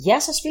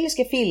Γεια σας φίλες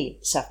και φίλοι,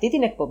 σε αυτή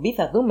την εκπομπή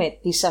θα δούμε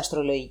τις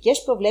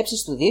αστρολογικές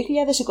προβλέψεις του 2022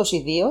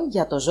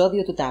 για το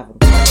ζώδιο του Ταύρου.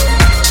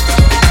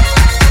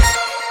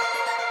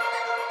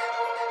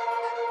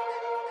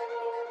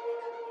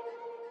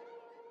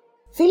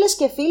 Φίλες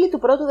και φίλοι του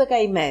πρώτου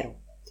δεκαημέρου,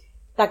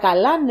 τα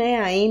καλά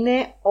νέα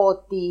είναι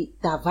ότι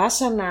τα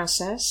βάσανά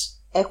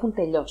σας έχουν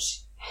τελειώσει.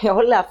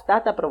 Όλα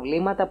αυτά τα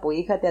προβλήματα που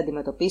είχατε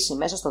αντιμετωπίσει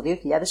μέσα στο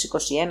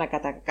 2021,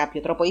 κατά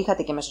κάποιο τρόπο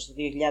είχατε και μέσα στο 2020,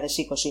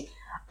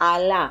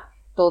 αλλά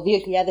το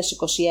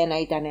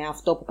 2021 ήταν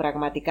αυτό που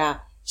πραγματικά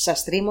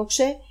σας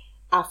τρίμωξε,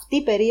 αυτή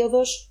η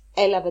περίοδος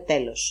έλαβε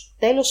τέλος.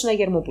 Τέλος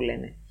συναγερμού που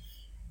λένε.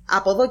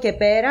 Από εδώ και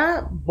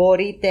πέρα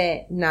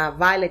μπορείτε να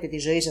βάλετε τη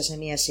ζωή σας σε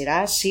μια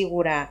σειρά.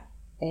 Σίγουρα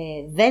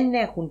δεν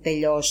έχουν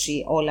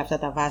τελειώσει όλα αυτά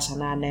τα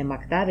βάσανα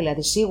ανέμακτα,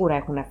 δηλαδή σίγουρα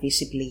έχουν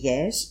αφήσει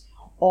πληγές,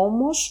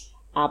 όμως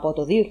από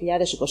το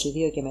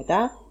 2022 και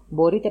μετά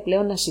μπορείτε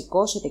πλέον να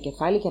σηκώσετε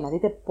κεφάλι και να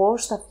δείτε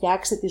πώς θα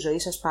φτιάξετε τη ζωή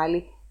σας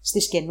πάλι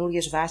στις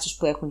καινούριες βάσεις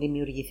που έχουν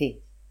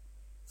δημιουργηθεί.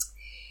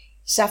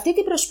 Σε αυτή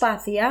την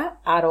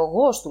προσπάθεια,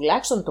 αρρωγός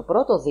τουλάχιστον το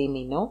πρώτο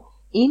δίμηνο,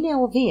 είναι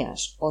ο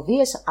Δίας. Ο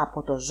Δίας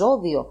από το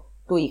ζώδιο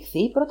του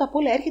Ιχθύ πρώτα απ'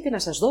 όλα έρχεται να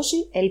σας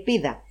δώσει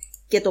ελπίδα.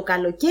 Και το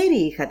καλοκαίρι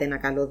είχατε ένα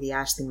καλό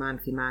διάστημα, αν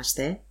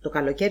θυμάστε, το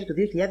καλοκαίρι του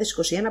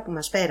 2021 που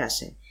μας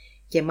πέρασε.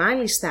 Και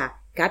μάλιστα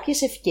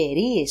κάποιες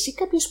ευκαιρίες ή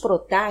κάποιες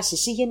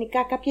προτάσεις ή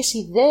γενικά κάποιες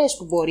ιδέες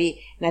που μπορεί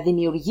να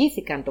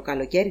δημιουργήθηκαν το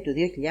καλοκαίρι του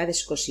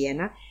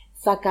 2021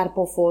 θα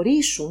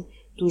καρποφορήσουν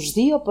τους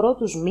 2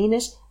 πρώτους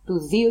μήνες του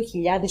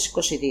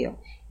 2022.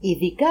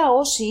 Ειδικά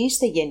όσοι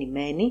είστε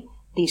γεννημένοι,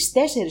 τις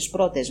 4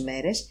 πρώτες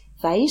μέρες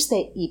θα είστε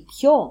οι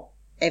πιο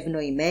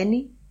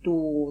ευνοημένοι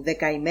του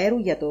δεκαημέρου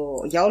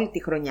για όλη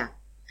τη χρονιά.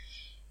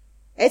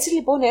 Έτσι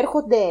λοιπόν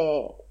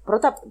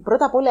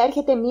πρώτα απ' όλα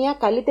έρχεται μια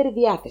καλύτερη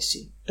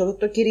διάθεση,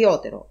 το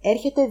κυριότερο.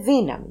 Έρχεται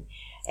δύναμη,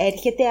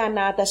 έρχεται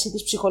ανάταση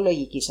της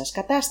ψυχολογικής σας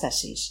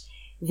κατάστασης.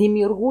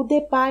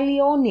 Δημιουργούνται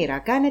πάλι όνειρα,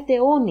 κάνετε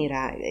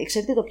όνειρα.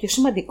 Ξέρετε, το πιο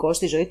σημαντικό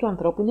στη ζωή του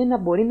ανθρώπου είναι να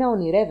μπορεί να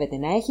ονειρεύεται,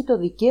 να έχει το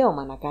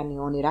δικαίωμα να κάνει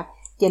όνειρα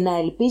και να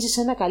ελπίζει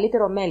σε ένα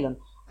καλύτερο μέλλον.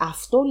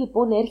 Αυτό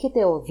λοιπόν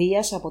έρχεται ο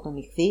Δίας από τον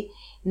Ιχθύ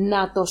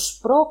να το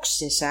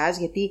σπρώξει εσάς,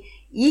 γιατί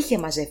είχε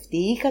μαζευτεί,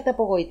 είχατε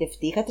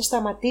απογοητευτεί, είχατε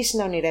σταματήσει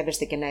να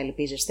ονειρεύεστε και να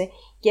ελπίζεστε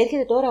και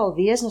έρχεται τώρα ο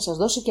Δίας να σας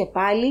δώσει και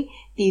πάλι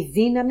τη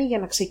δύναμη για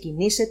να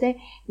ξεκινήσετε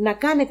να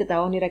κάνετε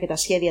τα όνειρα και τα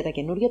σχέδια τα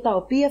καινούργια, τα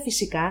οποία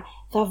φυσικά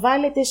θα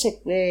βάλετε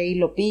σε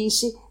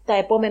υλοποίηση τα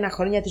επόμενα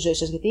χρόνια της ζωής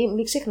σας, γιατί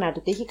μην ξεχνάτε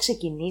ότι έχει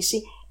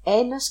ξεκινήσει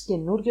ένας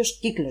καινούριος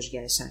κύκλος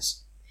για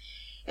εσάς.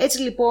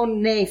 Έτσι λοιπόν,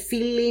 νέοι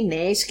φίλοι,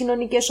 νέες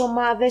κοινωνικές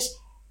ομάδες,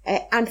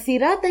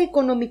 ανθυρά τα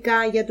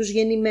οικονομικά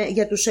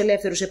για τους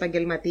ελεύθερους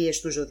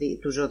επαγγελματίες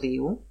του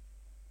ζωδίου.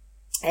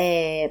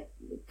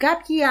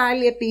 Κάποιοι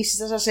άλλοι επίσης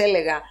θα σας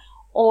έλεγα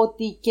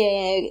ότι και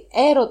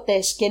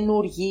έρωτες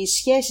καινούργιοι,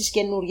 σχέσεις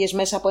καινούργιες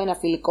μέσα από ένα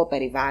φιλικό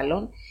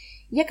περιβάλλον.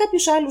 Για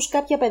κάποιους άλλους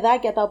κάποια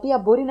παιδάκια τα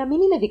οποία μπορεί να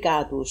μην είναι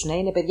δικά τους, να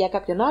είναι παιδιά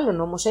κάποιων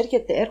άλλων, όμως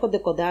έρχονται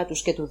κοντά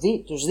τους και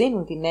τους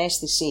δίνουν την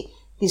αίσθηση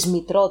της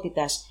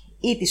μητρότητας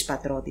ή της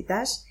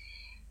πατρότητας.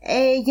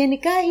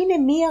 Γενικά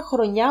είναι μία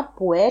χρονιά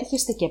που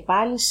έρχεστε και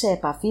πάλι σε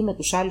επαφή με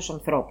τους άλλους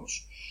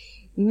ανθρώπους.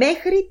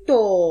 Μέχρι το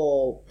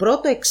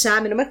πρώτο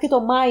εξάμηνο, μέχρι και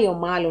το Μάιο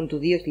μάλλον του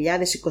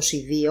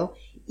 2022,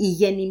 οι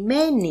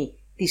γεννημένοι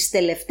τις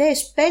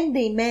τελευταίες 5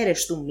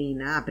 ημέρες του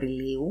μήνα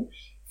Απριλίου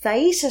θα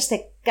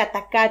είσαστε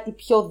κατά κάτι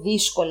πιο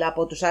δύσκολα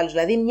από τους άλλους.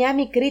 Δηλαδή μια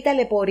μικρή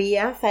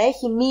ταλαιπωρία θα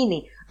έχει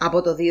μείνει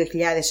από το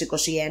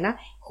 2021,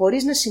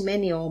 χωρίς να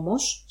σημαίνει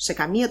όμως σε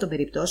καμία των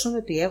περιπτώσεων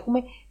ότι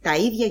έχουμε τα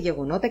ίδια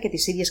γεγονότα και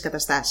τις ίδιες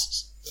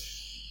καταστάσεις.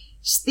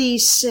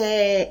 Στις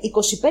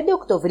 25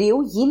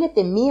 Οκτωβρίου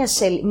γίνεται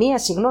μία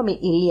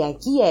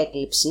ηλιακή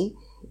έκλειψη,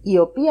 η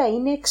οποία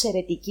είναι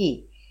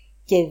εξαιρετική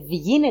και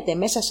γίνεται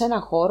μέσα σε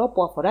ένα χώρο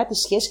που αφορά τις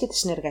σχέσεις και τις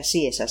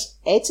συνεργασίες σας.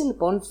 Έτσι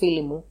λοιπόν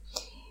φίλοι μου,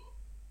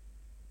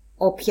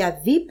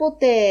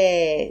 οποιαδήποτε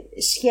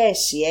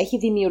σχέση έχει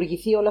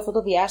δημιουργηθεί όλο αυτό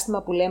το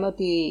διάστημα που λέμε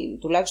ότι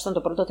τουλάχιστον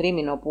το πρώτο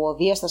τρίμηνο που ο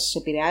Δίας θα σας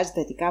επηρεάζει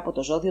θετικά από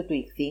το ζώδιο του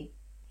Ιχθύ,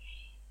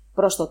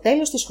 προς το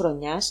τέλος της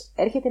χρονιάς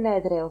έρχεται να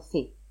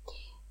εδραιωθεί.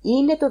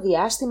 Είναι το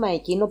διάστημα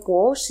εκείνο που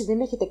όσοι δεν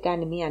έχετε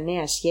κάνει μία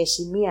νέα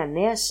σχέση, μία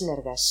νέα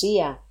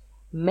συνεργασία,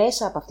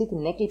 μέσα από αυτή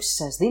την έκλειψη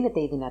σας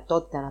δίνεται η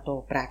δυνατότητα να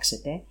το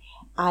πράξετε,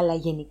 αλλά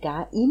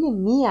γενικά είναι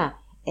μία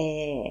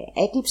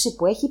έκλειψη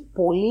που έχει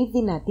πολύ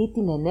δυνατή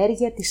την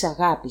ενέργεια της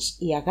αγάπης.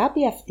 Η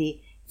αγάπη αυτή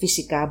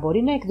φυσικά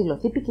μπορεί να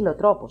εκδηλωθεί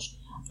ποικιλοτρόπως.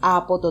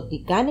 Από το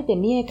ότι κάνετε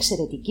μια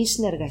εξαιρετική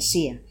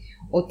συνεργασία,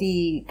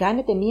 ότι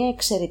κάνετε μια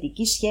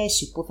εξαιρετική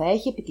σχέση που θα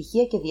έχει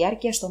επιτυχία και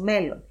διάρκεια στο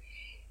μέλλον,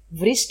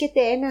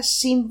 βρίσκετε ένα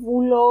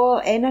σύμβουλο,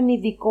 έναν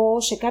ειδικό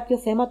σε κάποιο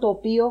θέμα το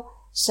οποίο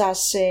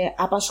σας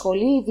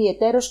απασχολεί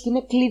ιδιαιτέρως και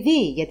είναι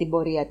κλειδί για την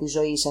πορεία της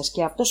ζωής σας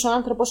και αυτός ο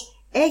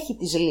άνθρωπος έχει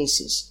τις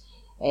λύσεις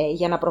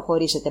για να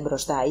προχωρήσετε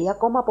μπροστά, ή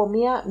ακόμα από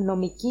μια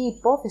νομική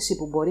υπόθεση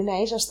που μπορεί να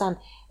ήσασταν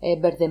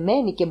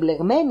μπερδεμένοι και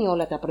μπλεγμένοι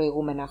όλα τα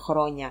προηγούμενα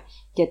χρόνια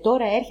και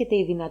τώρα έρχεται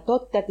η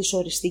δυνατότητα της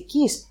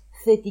οριστικής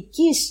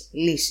θετικής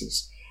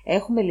λύσης.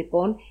 Έχουμε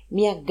λοιπόν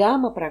μια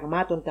γκάμα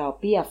πραγμάτων τα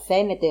οποία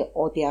φαίνεται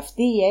ότι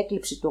αυτή η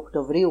έκλειψη του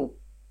Οκτωβρίου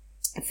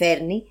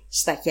φέρνει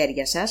στα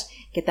χέρια σας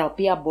και τα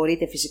οποία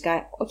μπορείτε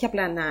φυσικά όχι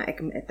απλά να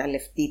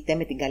εκμεταλλευτείτε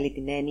με την καλή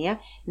την έννοια,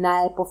 να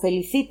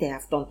επωφεληθείτε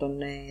αυτών των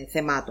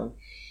θεμάτων.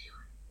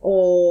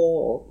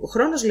 Ο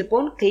χρόνος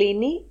λοιπόν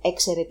κλείνει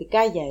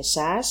εξαιρετικά για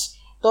εσάς,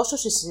 τόσο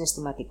σε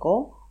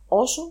συναισθηματικό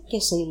όσο και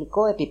σε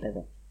υλικό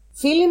επίπεδο.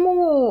 Φίλοι μου,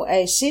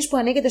 εσείς που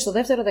ανήκετε στο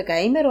δεύτερο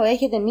δεκαήμερο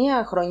έχετε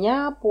μία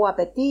χρονιά που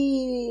απαιτεί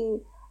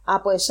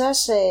από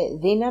εσάς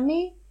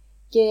δύναμη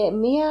και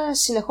μία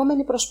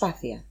συνεχόμενη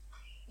προσπάθεια.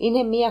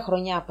 Είναι μία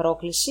χρονιά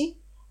πρόκληση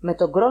με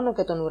τον χρόνο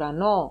και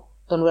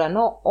τον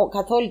ουρανό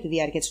καθ' όλη τη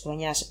διάρκεια της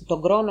χρονιάς,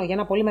 τον χρόνο για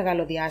ένα πολύ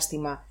μεγάλο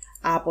διάστημα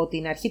από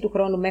την αρχή του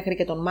χρόνου μέχρι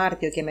και τον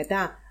Μάρτιο και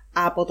μετά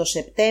από το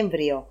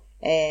Σεπτέμβριο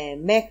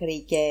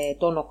μέχρι και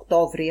τον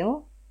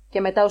Οκτώβριο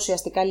και μετά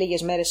ουσιαστικά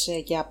λίγες μέρες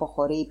και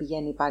αποχωρεί,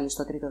 πηγαίνει πάλι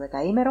στο τρίτο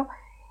δεκαήμερο.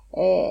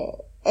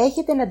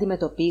 Έχετε να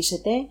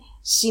αντιμετωπίσετε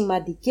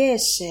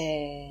σημαντικές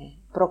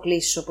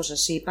προκλήσεις, όπως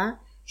σας είπα,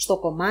 στο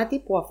κομμάτι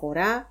που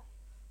αφορά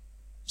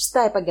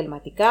στα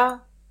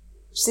επαγγελματικά,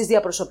 στις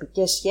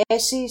διαπροσωπικές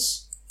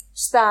σχέσεις,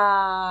 στα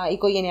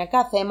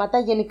οικογενειακά θέματα,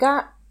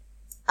 γενικά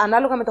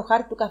ανάλογα με το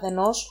χάρτη του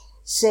καθενός,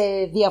 σε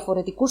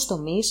διαφορετικούς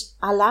τομείς,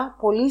 αλλά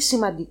πολύ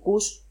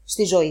σημαντικούς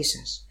στη ζωή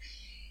σας.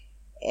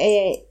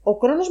 Ο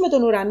χρόνος με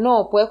τον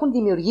ουρανό που έχουν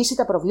δημιουργήσει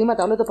τα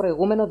προβλήματα όλο το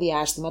προηγούμενο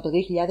διάστημα, το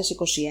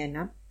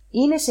 2021,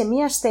 είναι σε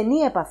μια στενή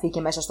επαφή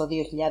και μέσα στο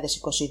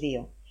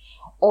 2022.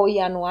 Ο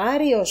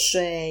Ιανουάριος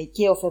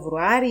και ο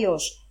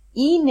Φεβρουάριος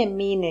είναι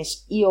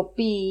μήνες οι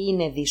οποίοι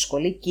είναι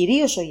δύσκολοι,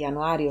 κυρίως ο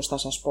Ιανουάριος θα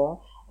σας πω,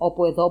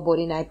 όπου εδώ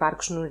μπορεί να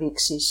υπάρξουν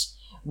ρήξεις,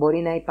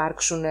 μπορεί να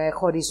υπάρξουν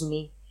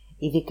χωρισμοί,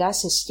 ειδικά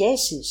σε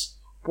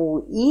σχέσεις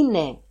που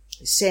είναι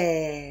σε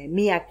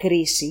μία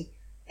κρίση.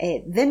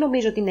 Δεν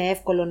νομίζω ότι είναι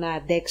εύκολο να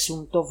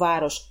αντέξουν το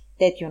βάρος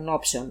τέτοιων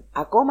όψεων.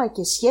 Ακόμα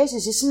και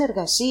σχέσεις ή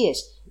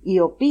συνεργασίες οι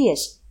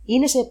οποίες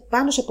είναι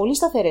πάνω σε πολύ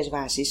σταθερές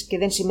βάσεις και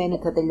δεν σημαίνει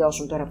ότι θα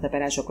τελειώσουν τώρα που θα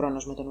περάσει ο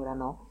χρόνος με τον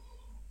ουρανό.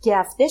 Και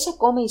αυτές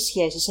ακόμα οι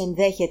σχέσεις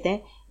ενδέχεται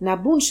να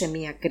μπουν σε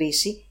μία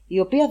κρίση η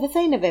οποία δεν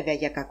θα είναι βέβαια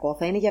για κακό,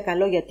 θα είναι για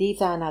καλό γιατί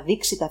θα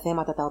αναδείξει τα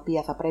θέματα τα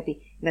οποία θα πρέπει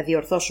να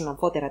διορθώσουν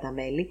αμφότερα τα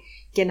μέλη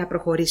και να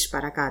προχωρήσει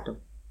παρακάτω.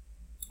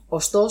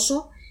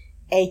 Ωστόσο,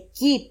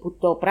 εκεί που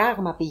το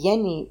πράγμα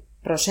πηγαίνει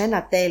προς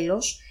ένα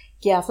τέλος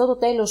και αυτό το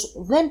τέλος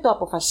δεν το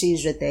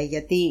αποφασίζεται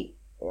γιατί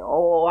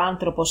ο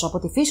άνθρωπος από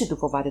τη φύση του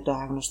φοβάται το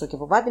άγνωστο και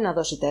φοβάται να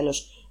δώσει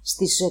τέλος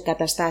στις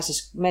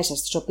καταστάσεις μέσα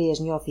στις οποίες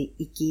νιώθει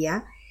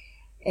οικία,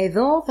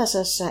 εδώ θα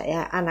σας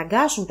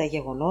αναγκάσουν τα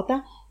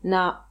γεγονότα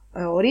να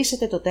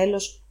ορίσετε το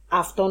τέλος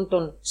αυτών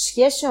των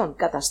σχέσεων,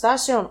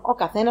 καταστάσεων, ο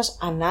καθένας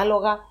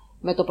ανάλογα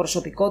με το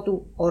προσωπικό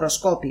του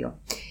οροσκόπιο.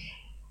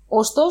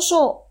 Ωστόσο,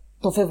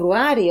 το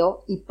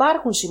Φεβρουάριο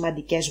υπάρχουν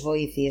σημαντικές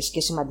βοήθειες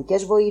και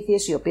σημαντικές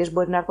βοήθειες οι οποίες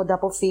μπορεί να έρχονται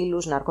από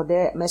φίλους, να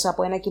έρχονται μέσα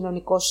από ένα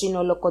κοινωνικό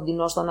σύνολο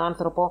κοντινό στον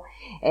άνθρωπο,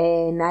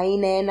 να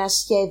είναι ένα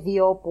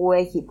σχέδιο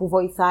που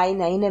βοηθάει,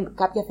 να είναι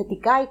κάποια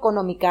θετικά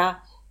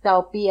οικονομικά τα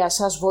οποία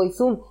σας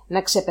βοηθούν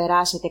να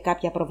ξεπεράσετε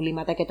κάποια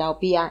προβλήματα και τα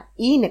οποία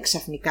είναι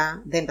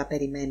ξαφνικά, δεν τα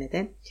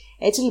περιμένετε.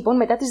 Έτσι λοιπόν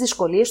μετά τις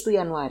δυσκολίες του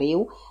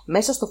Ιανουαρίου,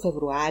 μέσα στο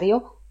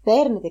Φεβρουάριο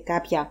παίρνετε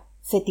κάποια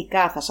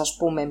θετικά θα σας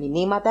πούμε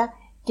μηνύματα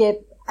και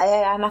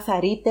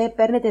αναθαρρείτε,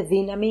 παίρνετε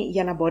δύναμη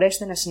για να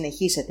μπορέσετε να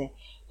συνεχίσετε.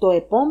 Το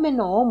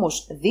επόμενο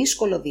όμως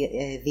δύσκολο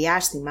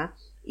διάστημα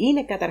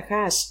είναι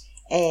καταρχάς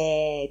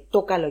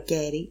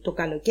το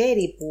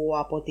καλοκαίρι που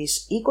από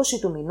τις 20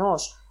 του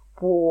μηνός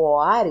που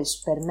ο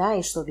Άρης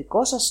περνάει στο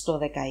δικό σας το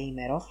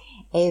δεκαήμερο,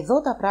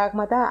 εδώ τα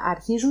πράγματα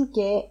αρχίζουν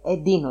και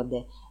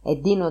εντείνονται.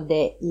 Εντείνονται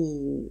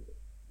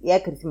οι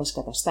έκρηθμες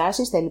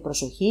καταστάσεις, θέλει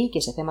προσοχή και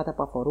σε θέματα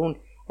που αφορούν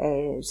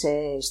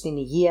στην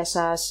υγεία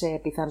σας,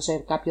 πιθανόν σε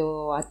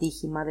κάποιο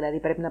ατύχημα, δηλαδή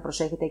πρέπει να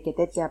προσέχετε και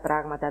τέτοια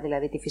πράγματα,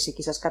 δηλαδή τη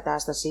φυσική σας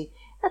κατάσταση,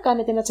 να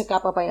κάνετε ένα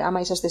check-up άμα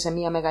είσαστε σε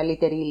μια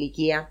μεγαλύτερη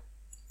ηλικία.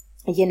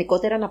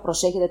 Γενικότερα να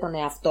προσέχετε τον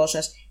εαυτό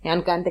σας,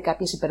 εάν κάνετε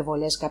κάποιες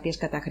υπερβολές, κάποιες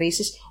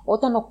καταχρήσεις,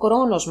 όταν ο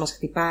χρόνος μας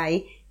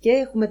χτυπάει και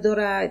έχουμε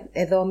τώρα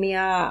εδώ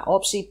μια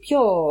όψη πιο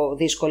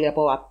δύσκολη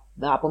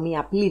από μια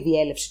απλή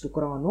διέλευση του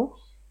χρόνου,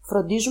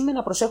 φροντίζουμε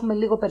να προσέχουμε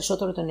λίγο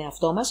περισσότερο τον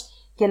εαυτό μας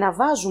και να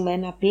βάζουμε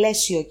ένα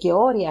πλαίσιο και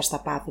όρια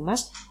στα πάθη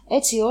μας,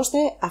 έτσι ώστε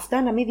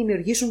αυτά να μην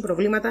δημιουργήσουν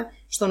προβλήματα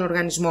στον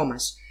οργανισμό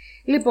μας.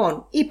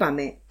 Λοιπόν,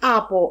 είπαμε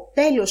από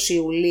τέλος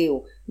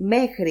Ιουλίου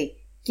μέχρι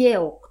και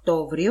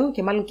Οκτώβριο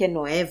και μάλλον και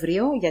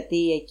Νοέμβριο,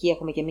 γιατί εκεί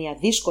έχουμε και μια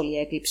δύσκολη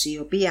έκλειψη η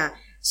οποία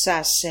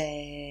σας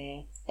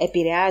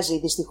επηρεάζει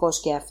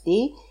δυστυχώς και αυτή.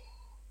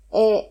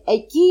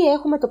 Εκεί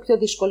έχουμε το πιο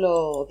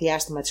δύσκολο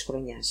διάστημα της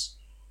χρονιάς.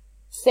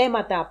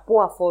 Θέματα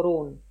που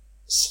αφορούν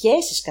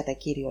σχέσεις κατά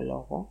κύριο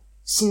λόγο,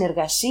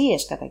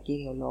 συνεργασίες κατά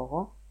κύριο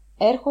λόγο,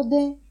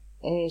 έρχονται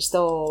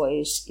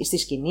στη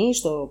σκηνή,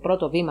 στο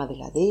πρώτο βήμα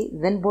δηλαδή,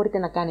 δεν μπορείτε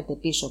να κάνετε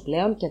πίσω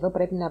πλέον και εδώ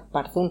πρέπει να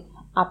πάρθουν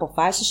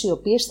αποφάσεις οι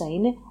οποίες θα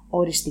είναι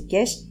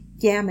οριστικές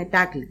και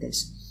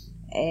αμετάκλητες.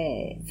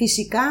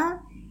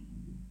 Φυσικά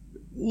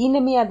είναι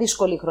μια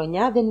δύσκολη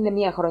χρονιά, δεν είναι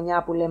μια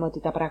χρονιά που λέμε ότι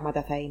τα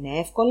πράγματα θα είναι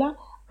εύκολα,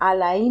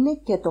 αλλά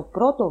είναι και το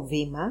πρώτο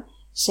βήμα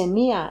σε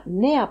μια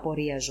νέα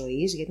πορεία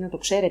ζωής, γιατί να το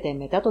ξέρετε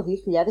μετά το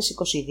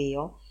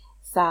 2022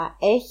 θα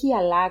έχει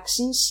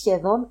αλλάξει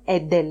σχεδόν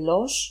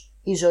εντελώς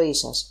η ζωή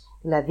σας.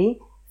 Δηλαδή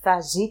θα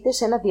ζείτε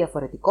σε ένα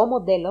διαφορετικό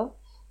μοντέλο,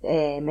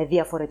 με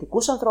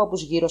διαφορετικούς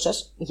ανθρώπους γύρω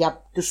σας,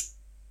 για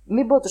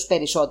μην πω τους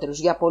περισσότερους,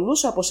 για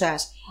πολλούς από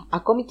εσάς,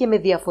 ακόμη και με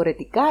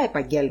διαφορετικά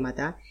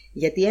επαγγέλματα,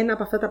 γιατί ένα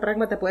από αυτά τα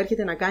πράγματα που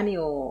έρχεται να κάνει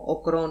ο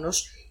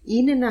Κρόνος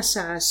είναι να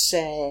σας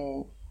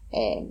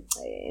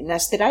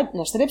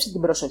να στρέψει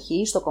την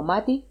προσοχή στο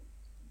κομμάτι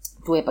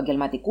του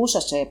επαγγελματικού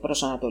σας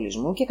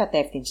προσανατολισμού και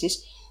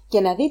κατεύθυνσης και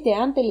να δείτε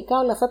αν τελικά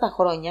όλα αυτά τα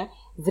χρόνια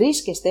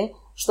βρίσκεστε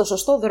στο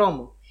σωστό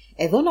δρόμο.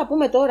 Εδώ να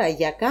πούμε τώρα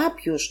για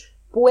κάποιους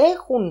που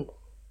έχουν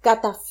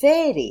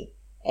καταφέρει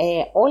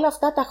όλα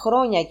αυτά τα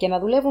χρόνια και να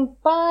δουλεύουν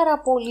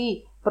πάρα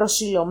πολύ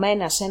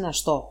προσιλωμένα σε ένα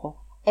στόχο,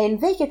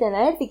 ενδέχεται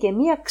να έρθει και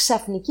μία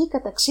ξαφνική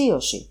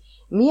καταξίωση,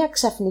 μία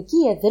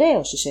ξαφνική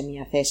εδραίωση σε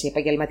μία θέση,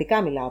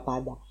 επαγγελματικά μιλάω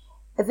πάντα.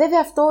 Βέβαια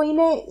αυτό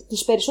είναι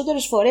τις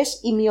περισσότερες φορές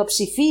η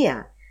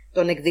μειοψηφία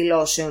των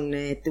εκδηλώσεων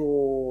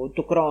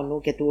του χρόνου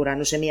και του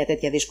ουρανού σε μία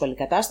τέτοια δύσκολη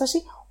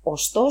κατάσταση,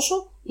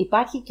 ωστόσο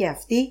υπάρχει και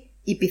αυτή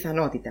η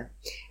πιθανότητα.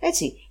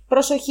 Έτσι,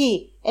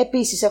 προσοχή,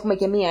 επίσης έχουμε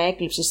και μία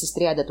έκλειψη στις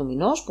 30 του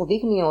μηνός που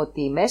δείχνει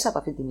ότι μέσα από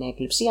αυτή την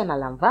έκλειψη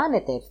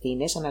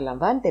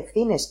αναλαμβάνετε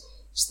ευθύνες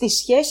στις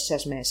σχέσεις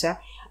σας μέσα,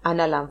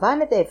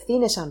 αναλαμβάνετε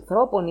ευθύνες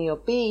ανθρώπων οι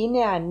οποίοι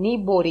είναι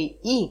ανήμποροι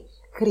ή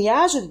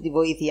χρειάζονται τη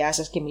βοήθειά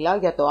σας και μιλάω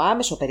για το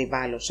άμεσο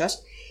περιβάλλον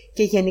σας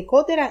και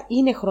γενικότερα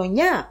είναι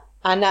χρονιά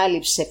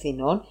ανάληψης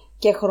ευθυνών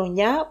και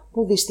χρονιά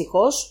που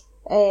δυστυχώς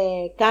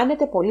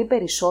κάνετε πολύ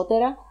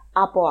περισσότερα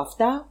από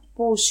αυτά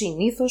που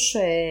συνήθως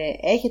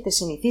έχετε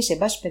συνηθίσει, εν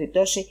πάση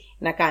περιπτώσει,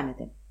 να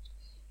κάνετε.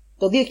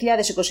 Το 2022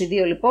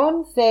 λοιπόν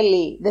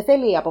δεν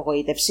θέλει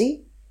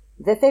απογοήτευση,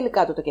 δεν θέλει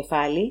κάτω το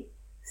κεφάλι,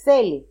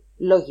 θέλει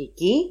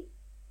λογική,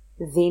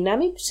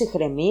 δύναμη,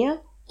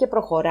 ψυχραιμία και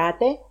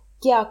προχωράτε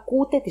και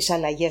ακούτε τις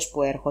αλλαγές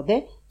που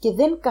έρχονται και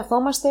δεν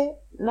καθόμαστε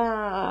να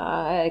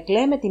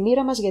κλαίμε τη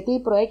μοίρα μας γιατί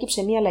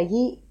προέκυψε μια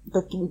αλλαγή.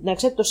 Να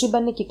ξέρετε, το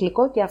σύμπαν είναι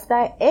κυκλικό και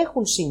αυτά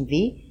έχουν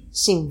συμβεί,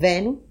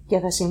 συμβαίνουν και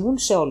θα συμβούν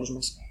σε όλους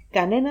μας.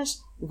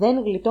 Κανένας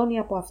δεν γλιτώνει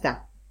από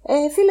αυτά.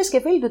 Φίλες και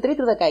φίλοι του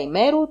τρίτου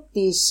δεκαημέρου,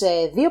 τις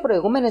δύο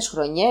προηγούμενες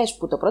χρονιές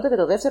που το πρώτο και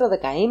το δεύτερο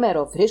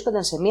δεκαήμερο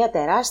βρίσκονταν σε μια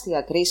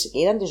τεράστια κρίση και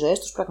είδαν τις ζωές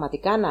τους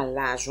πραγματικά να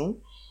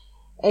αλλάζουν,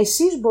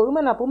 εσείς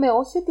μπορούμε να πούμε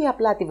όχι ότι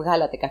απλά τη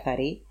βγάλατε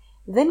καθαρή,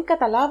 δεν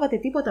καταλάβατε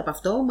τίποτα από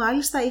αυτό,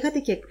 μάλιστα είχατε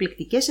και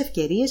εκπληκτικές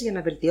ευκαιρίες για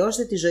να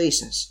βελτιώσετε τη ζωή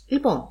σας.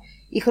 Λοιπόν,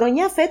 η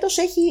χρονιά φέτος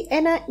έχει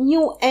ένα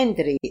new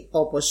entry,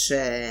 όπως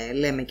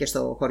λέμε και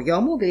στο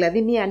χωριό μου,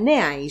 δηλαδή μια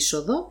νέα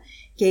είσοδο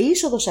και η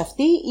είσοδος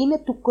αυτή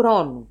είναι του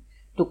χρόνου.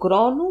 Του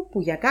χρόνου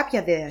που για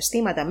κάποια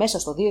διαστήματα μέσα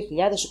στο 2022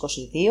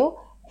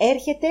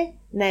 έρχεται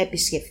να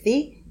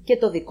επισκεφθεί και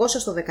το δικό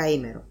σας το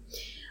δεκαήμερο.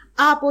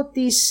 Από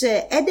τις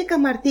 11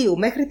 Μαρτίου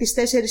μέχρι τις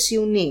 4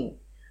 Ιουνίου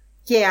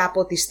και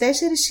από τις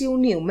 4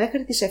 Ιουνίου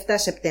μέχρι τις 7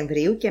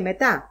 Σεπτεμβρίου και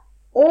μετά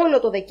όλο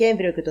το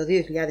Δεκέμβριο και το 2023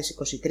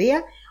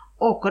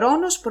 ο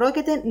χρόνος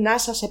πρόκειται να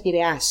σας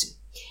επηρεάσει.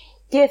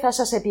 Και θα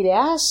σας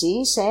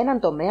επηρεάσει σε έναν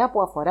τομέα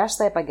που αφορά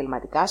στα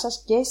επαγγελματικά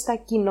σας και στα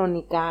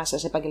κοινωνικά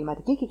σας,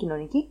 επαγγελματική και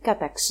κοινωνική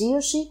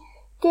καταξίωση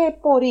και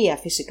πορεία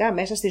φυσικά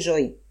μέσα στη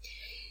ζωή.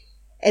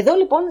 Εδώ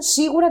λοιπόν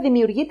σίγουρα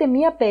δημιουργείται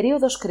μία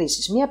περίοδος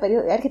κρίσης.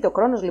 Έρχεται ο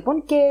χρόνος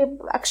λοιπόν και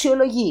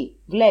αξιολογεί,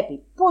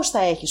 βλέπει πώς θα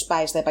έχεις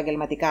πάει στα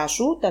επαγγελματικά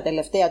σου τα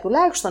τελευταία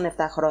τουλάχιστον 7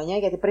 χρόνια,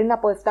 γιατί πριν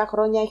από 7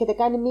 χρόνια έχετε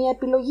κάνει μία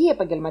επιλογή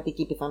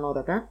επαγγελματική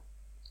πιθανότατα.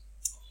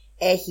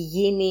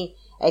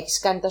 Έχεις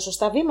κάνει τα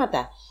σωστά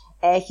βήματα,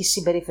 έχεις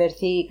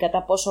συμπεριφερθεί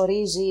κατά πόσο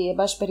ορίζει, εν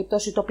πάση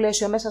περιπτώσει, το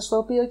πλαίσιο μέσα στο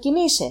οποίο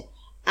κινείσαι.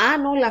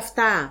 Αν όλα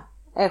αυτά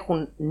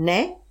έχουν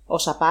ναι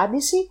ως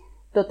απάντηση,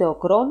 τότε ο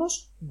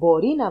χρόνος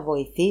μπορεί να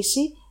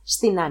βοηθήσει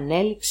στην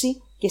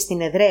ανέλυξη και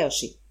στην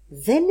εδραίωση.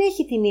 Δεν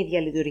έχει την ίδια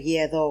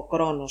λειτουργία εδώ ο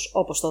χρόνος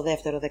όπως στο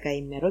δεύτερο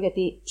δεκαήμερο,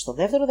 γιατί στο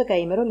δεύτερο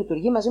δεκαήμερο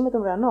λειτουργεί μαζί με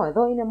τον ουρανό.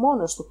 Εδώ είναι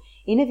μόνος του.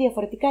 Είναι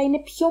διαφορετικά, είναι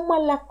πιο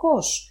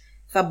μαλακός,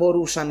 θα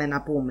μπορούσαμε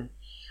να πούμε.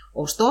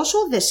 Ωστόσο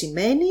δεν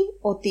σημαίνει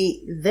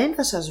ότι δεν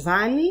θα σας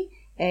βάλει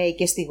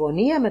και στη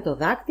γωνία με το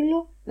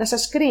δάκτυλο να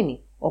σας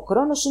κρίνει. Ο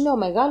χρόνος είναι ο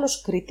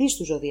μεγάλος κριτής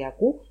του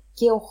ζωδιακού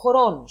και ο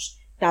χρόνος.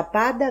 Τα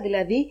πάντα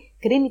δηλαδή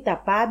κρίνει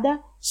τα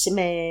πάντα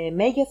με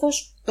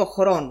μέγεθος το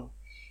χρόνο.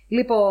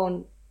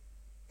 Λοιπόν,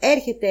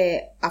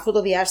 έρχεται αυτό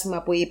το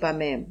διάστημα που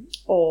είπαμε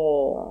ο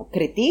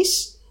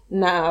κριτής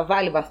να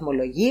βάλει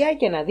βαθμολογία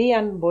και να δει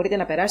αν μπορείτε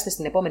να περάσετε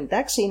στην επόμενη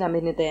τάξη ή να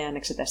μείνετε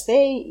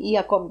ανεξεταστέοι ή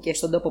ακόμη και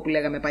στον τόπο που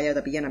λέγαμε παλιά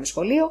όταν πηγαίναμε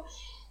σχολείο,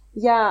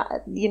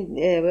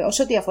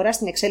 όσο ό,τι αφορά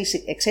στην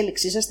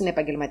εξέλιξή σας στην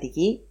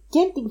επαγγελματική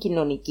και την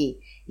κοινωνική.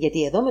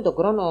 Γιατί εδώ με τον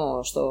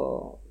χρόνο στο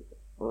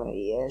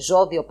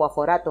ζώδιο που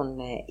αφορά τον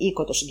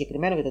οίκο, το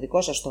συγκεκριμένο για το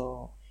δικό σας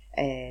το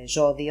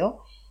ζώδιο,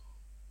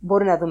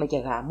 μπορεί να δούμε και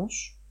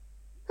γάμους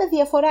με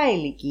διαφορά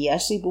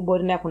ηλικίας ή που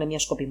μπορεί να έχουν μια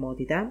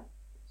σκοπιμότητα,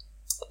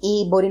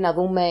 ή μπορεί να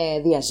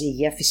δούμε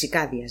διαζύγια,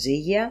 φυσικά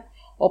διαζύγια,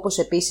 όπως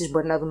επίσης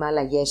μπορεί να δούμε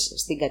αλλαγές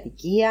στην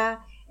κατοικία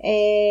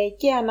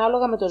και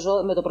ανάλογα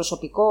με το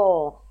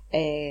προσωπικό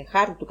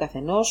χάρτη του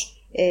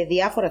καθενός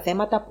διάφορα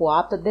θέματα που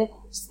άπτονται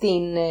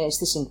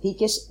στις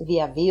συνθήκες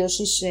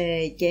διαβίωσης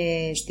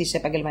και στις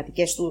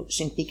επαγγελματικές του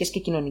συνθήκες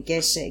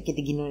και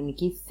την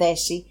κοινωνική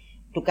θέση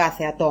του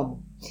κάθε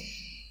ατόμου.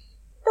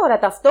 Τώρα,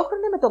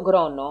 ταυτόχρονα με τον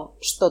χρόνο,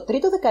 στο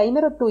τρίτο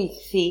δεκαήμερο του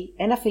Ιχθύ,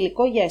 ένα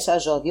φιλικό για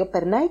εσάς ζώδιο,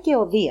 περνάει και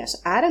ο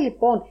Δίας. Άρα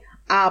λοιπόν,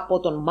 από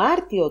τον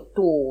Μάρτιο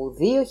του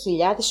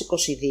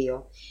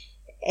 2022,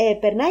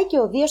 περνάει και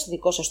ο Δίας στο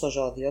δικό σας το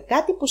ζώδιο,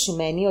 κάτι που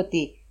σημαίνει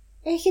ότι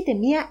έχετε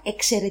μια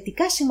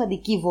εξαιρετικά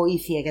σημαντική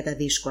βοήθεια για τα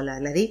δύσκολα.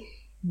 Δηλαδή,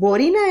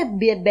 μπορεί να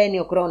μπαίνει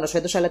ο χρόνος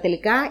φέτος, αλλά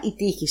τελικά η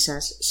τύχη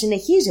σας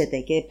συνεχίζεται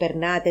και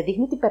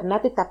δείχνει ότι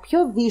περνάτε τα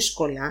πιο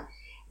δύσκολα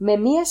με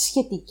μια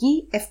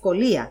σχετική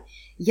ευκολία.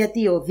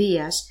 Γιατί ο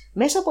Δίας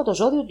μέσα από το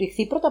ζώδιο του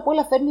Ιχθύ πρώτα απ'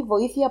 όλα φέρνει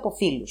βοήθεια από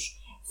φίλους.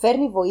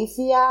 Φέρνει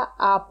βοήθεια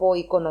από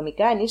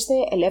οικονομικά αν είστε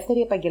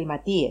ελεύθεροι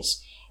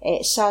επαγγελματίες.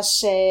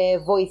 Σας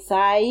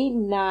βοηθάει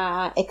να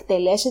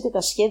εκτελέσετε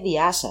τα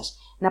σχέδιά σας,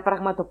 να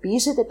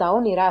πραγματοποιήσετε τα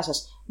όνειρά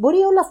σας. Μπορεί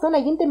όλο αυτό να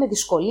γίνεται με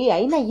δυσκολία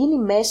ή να γίνει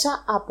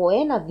μέσα από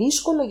ένα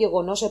δύσκολο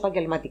γεγονός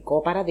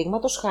επαγγελματικό,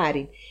 παραδείγματος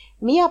χάριν,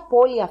 μία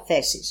απώλεια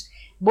θέσης.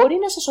 Μπορεί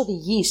να σας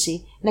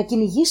οδηγήσει να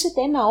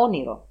κυνηγήσετε ένα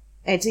όνειρο.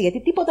 Έτσι,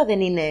 γιατί τίποτα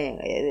δεν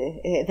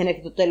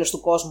έρχεται το τέλος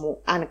του κόσμου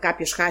αν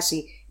κάποιος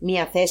χάσει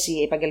μία θέση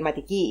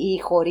επαγγελματική ή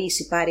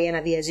χωρίσει, πάρει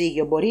ένα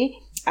διαζύγιο. Μπορεί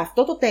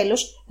αυτό το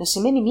τέλος να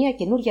σημαίνει μία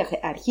καινούργια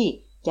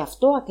αρχή. Και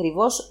αυτό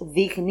ακριβώς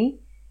δείχνουν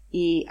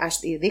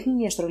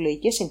οι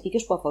αστρολογικές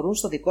συνθήκες που αφορούν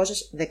στο δικό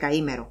σας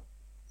δεκαήμερο.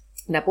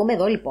 Να πούμε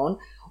εδώ λοιπόν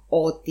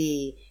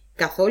ότι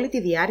καθ' όλη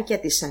τη διάρκεια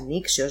της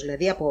ανοίξεως,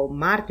 δηλαδή από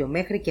Μάρτιο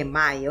μέχρι και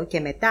Μάιο και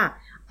μετά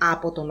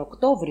από τον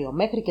Οκτώβριο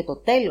μέχρι και το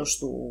τέλος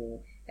του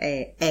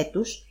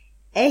έτους,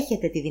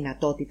 έχετε τη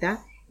δυνατότητα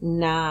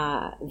να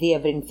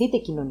διευρυνθείτε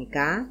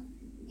κοινωνικά,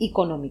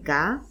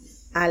 οικονομικά,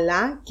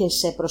 αλλά και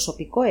σε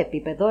προσωπικό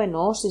επίπεδο,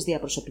 εννοώ στις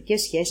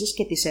διαπροσωπικές σχέσεις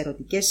και τις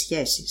ερωτικές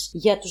σχέσεις.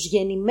 Για τους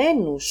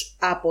γεννημένους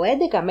από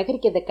 11 μέχρι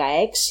και 16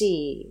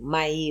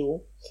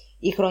 Μαΐου,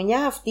 η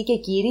χρονιά αυτή και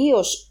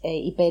κυρίως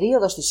η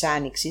περίοδος της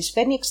Άνοιξης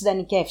φέρνει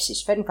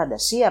εξυντανικεύσεις, φέρνει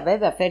φαντασία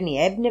βέβαια, φέρνει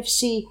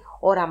έμπνευση,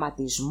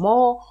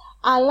 οραματισμό,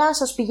 αλλά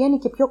σας πηγαίνει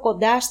και πιο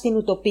κοντά στην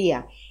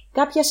ουτοπία.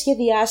 Κάποια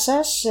σχέδιά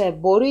σας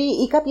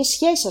μπορεί ή κάποιες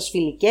σχέσεις σας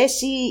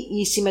φιλικές ή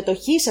η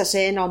συμμετοχή σας σε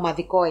ένα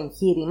ομαδικό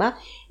εγχείρημα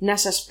να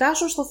σας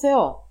φτάσουν στο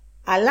Θεό.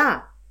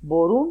 Αλλά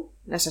μπορούν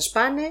να σας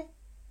πάνε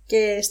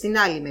και στην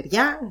άλλη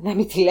μεριά, να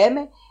μην τη λέμε,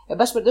 εν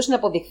πάση περιπτώσει να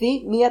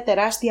αποδειχθεί μια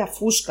τεράστια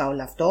φούσκα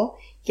όλο αυτό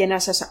και να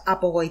σας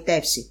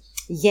απογοητεύσει.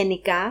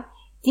 Γενικά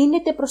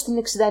τίνεται προς την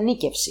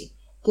εξυντανίκευση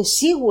και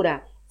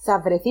σίγουρα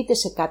θα βρεθείτε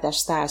σε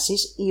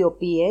καταστάσεις οι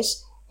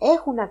οποίες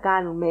έχουν να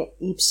κάνουν με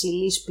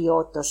υψηλής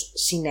ποιότητας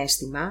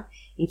συναίσθημα,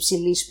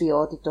 υψηλής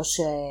ποιότητας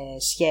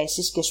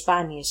σχέσεις και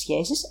σπάνιες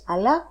σχέσεις,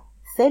 αλλά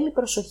θέλει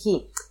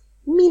προσοχή.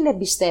 Μην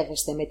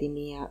εμπιστεύεστε με τη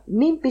μία,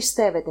 μην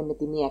πιστεύετε με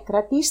τη μία,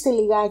 κρατήστε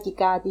λιγάκι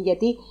κάτι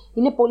γιατί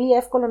είναι πολύ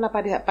εύκολο να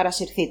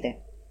παρασυρθείτε.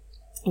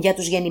 Για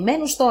τους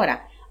γεννημένους τώρα,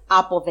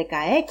 από 16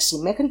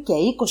 μέχρι και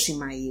 20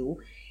 Μαΐου,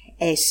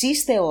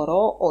 εσείς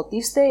θεωρώ ότι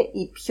είστε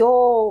οι πιο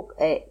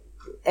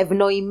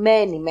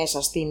ευνοημένοι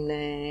μέσα στην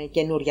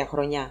καινούρια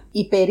χρονιά.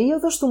 Η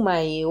περίοδος του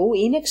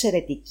Μαΐου είναι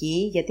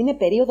εξαιρετική γιατί είναι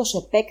περίοδος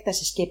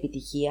επέκτασης και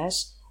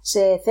επιτυχίας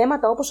σε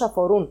θέματα όπως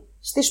αφορούν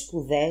στις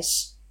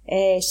σπουδές,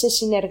 σε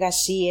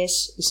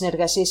συνεργασίες, οι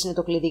συνεργασίες είναι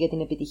το κλειδί για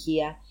την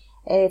επιτυχία,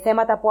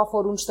 θέματα που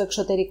αφορούν στο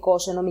εξωτερικό,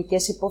 σε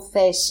νομικές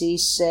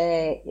υποθέσεις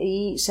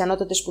ή σε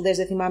ανώτατες σπουδές,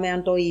 δεν θυμάμαι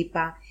αν το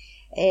είπα.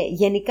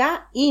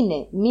 Γενικά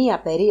είναι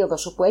μία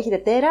περίοδος όπου έχετε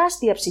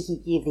τεράστια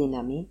ψυχική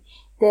δύναμη,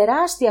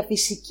 τεράστια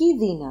φυσική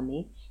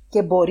δύναμη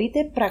και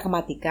μπορείτε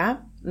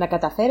πραγματικά να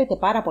καταφέρετε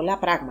πάρα πολλά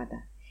πράγματα.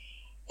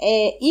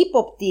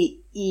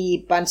 Ύποπτη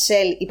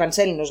η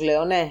Πανσέλινος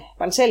λέω, ναι,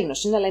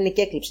 Πανσέλινος είναι αλλά είναι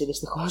και έκλειψη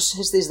δυστυχώς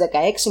στις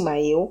 16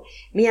 Μαΐου,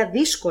 μια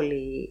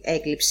δύσκολη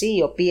έκλειψη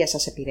η οποία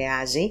σας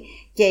επηρεάζει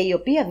και η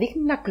οποία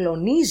δείχνει να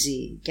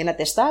κλονίζει και να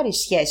τεστάρει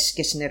σχέσεις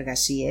και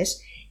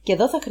συνεργασίες και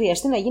εδώ θα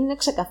χρειαστεί να γίνει ένα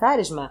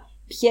ξεκαθάρισμα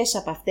ποιες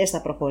από αυτές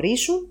θα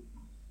προχωρήσουν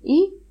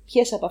ή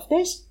ποιες από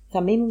αυτές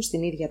θα μείνουν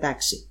στην ίδια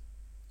τάξη.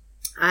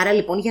 Άρα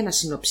λοιπόν για να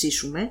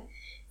συνοψίσουμε,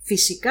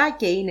 φυσικά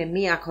και είναι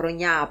μία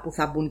χρονιά που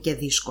θα μπουν και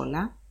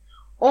δύσκολα,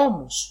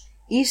 όμως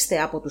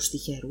είστε από τους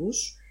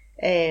τυχερούς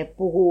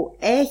που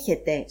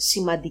έχετε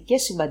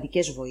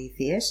σημαντικές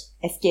βοήθειες,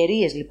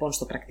 ευκαιρίες λοιπόν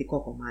στο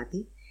πρακτικό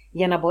κομμάτι,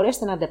 για να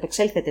μπορέσετε να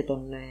ανταπεξέλθετε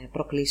των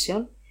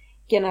προκλήσεων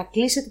και να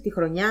κλείσετε τη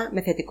χρονιά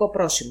με θετικό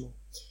πρόσημο.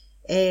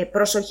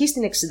 Προσοχή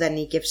στην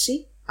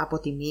εξυντανίκευση από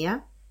τη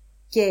μία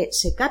και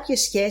σε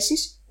κάποιες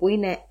σχέσεις που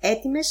είναι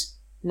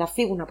έτοιμες να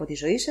φύγουν από τη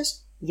ζωή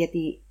σας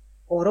γιατί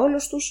ο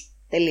ρόλος τους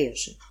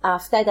τελείωσε.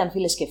 Αυτά ήταν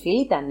φίλες και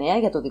φίλοι τα νέα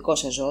για το δικό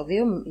σας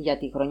ζώδιο για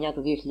τη χρονιά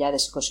του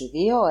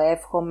 2022.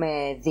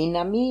 Εύχομαι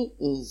δύναμη,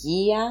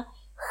 υγεία,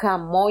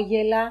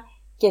 χαμόγελα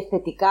και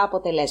θετικά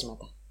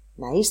αποτελέσματα.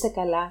 Να είστε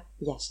καλά.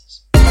 Γεια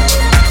σας.